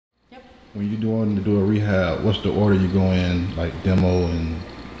When you're do a rehab, what's the order you go in, like demo and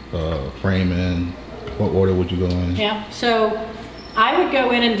framing? What order would you go in? Yeah, so I would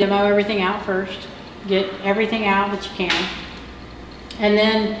go in and demo everything out first, get everything out that you can. And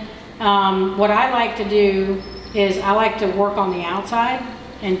then what I like to do is I like to work on the outside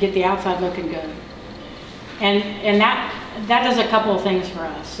and get the outside looking good. And that does a couple of things for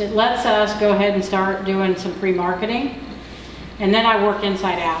us. It lets us go ahead and start doing some pre-marketing. And then I work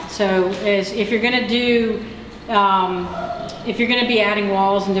inside out. So if you're gonna do, if you're gonna be adding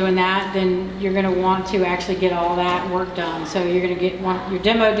walls and doing that, then you're gonna want to actually get all that work done. So you're gonna want your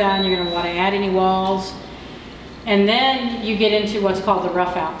demo done, you're gonna wanna add any walls. And then you get into what's called the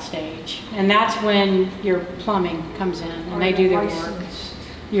rough out stage. And that's when your plumbing comes in and they do their work.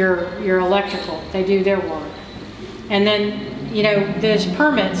 Your electrical, they do their work. And then, you know, there's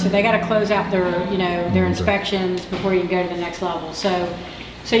permits, so they got to close out their, you know, their inspections before you can go to the next level. So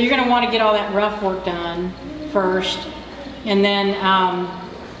you're going to want to get all that rough work done first, and then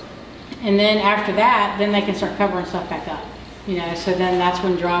after that, then they can start covering stuff back up. You know, so then that's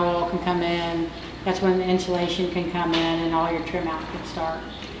when drywall can come in, that's when the insulation can come in, and all your trim out can start.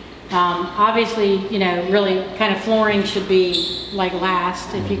 Obviously, you know, really kind of flooring should be like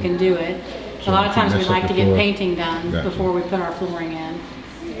last if you can do it. So a lot of times we like to get painting done before we put our flooring in.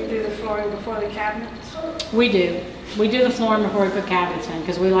 You do the flooring before the cabinets? We do. We do the flooring before we put cabinets in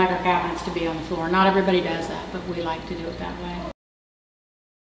because we like our cabinets to be on the floor. Not everybody does that, but we like to do it that way.